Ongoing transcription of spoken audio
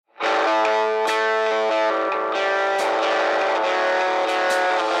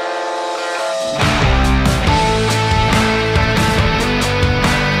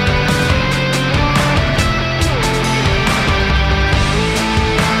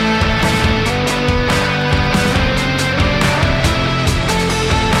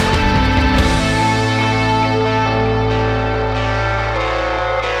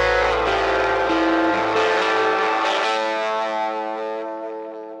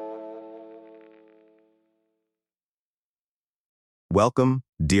Welcome,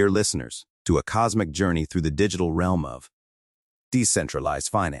 dear listeners, to a cosmic journey through the digital realm of decentralized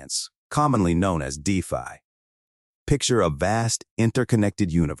finance, commonly known as DeFi. Picture a vast, interconnected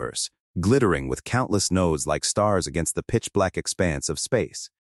universe, glittering with countless nodes like stars against the pitch-black expanse of space.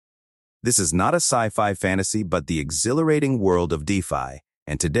 This is not a sci-fi fantasy, but the exhilarating world of DeFi,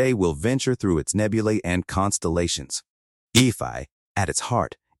 and today we'll venture through its nebulae and constellations. DeFi, at its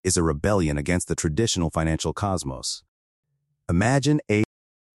heart, is a rebellion against the traditional financial cosmos. Imagine a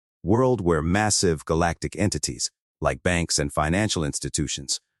world where massive galactic entities, like banks and financial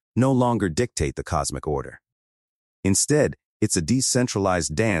institutions, no longer dictate the cosmic order. Instead, it's a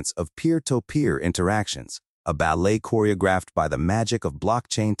decentralized dance of peer-to-peer interactions, a ballet choreographed by the magic of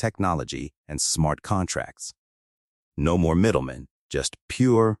blockchain technology and smart contracts. No more middlemen, just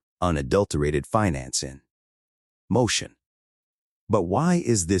pure, unadulterated finance in motion. But why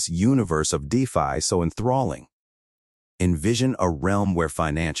is this universe of DeFi so enthralling? Envision a realm where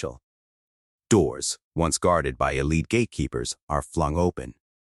financial doors, once guarded by elite gatekeepers, are flung open.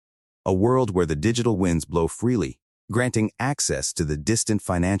 A world where the digital winds blow freely, granting access to the distant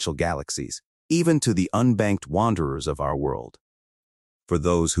financial galaxies, even to the unbanked wanderers of our world. For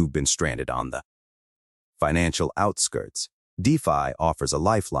those who've been stranded on the financial outskirts, DeFi offers a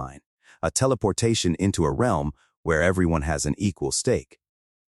lifeline, a teleportation into a realm where everyone has an equal stake.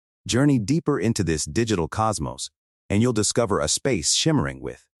 Journey deeper into this digital cosmos, and you'll discover a space shimmering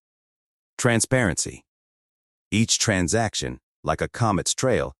with transparency. Each transaction, like a comet's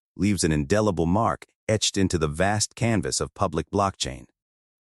trail, leaves an indelible mark etched into the vast canvas of public blockchain.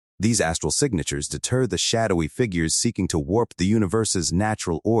 These astral signatures deter the shadowy figures seeking to warp the universe's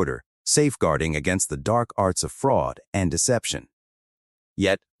natural order, safeguarding against the dark arts of fraud and deception.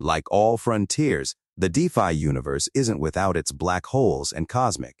 Yet, like all frontiers, the DeFi universe isn't without its black holes and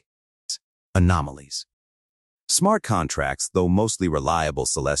cosmic anomalies. Smart contracts, though mostly reliable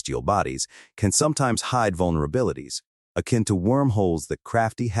celestial bodies, can sometimes hide vulnerabilities, akin to wormholes that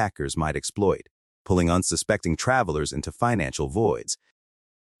crafty hackers might exploit, pulling unsuspecting travelers into financial voids.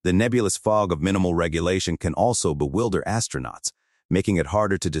 The nebulous fog of minimal regulation can also bewilder astronauts, making it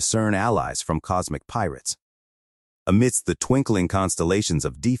harder to discern allies from cosmic pirates. Amidst the twinkling constellations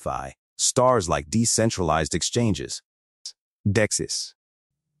of DeFi, stars like Decentralized Exchanges, DEXs,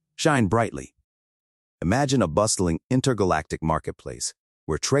 shine brightly. Imagine a bustling intergalactic marketplace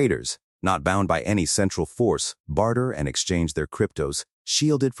where traders, not bound by any central force, barter and exchange their cryptos,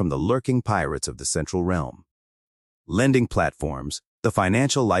 shielded from the lurking pirates of the central realm. Lending platforms, the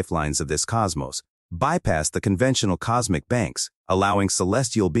financial lifelines of this cosmos, bypass the conventional cosmic banks, allowing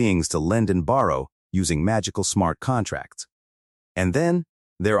celestial beings to lend and borrow using magical smart contracts. And then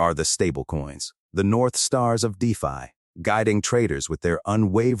there are the stablecoins, the North Stars of DeFi, guiding traders with their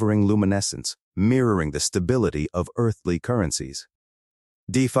unwavering luminescence, mirroring the stability of earthly currencies.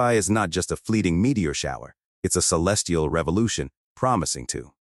 DeFi is not just a fleeting meteor shower, it's a celestial revolution promising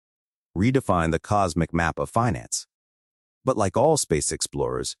to redefine the cosmic map of finance. But like all space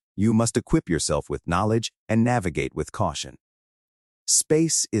explorers, you must equip yourself with knowledge and navigate with caution.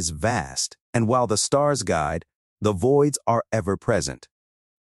 Space is vast, and while the stars guide, the voids are ever present.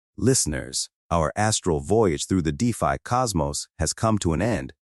 Listeners, our astral voyage through the DeFi cosmos has come to an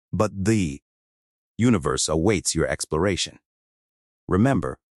end, but the universe awaits your exploration.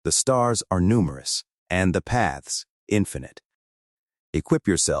 Remember, the stars are numerous, and the paths infinite. Equip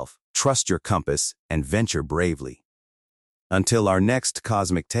yourself, trust your compass, and venture bravely. Until our next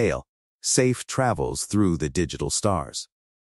cosmic tale, safe travels through the digital stars.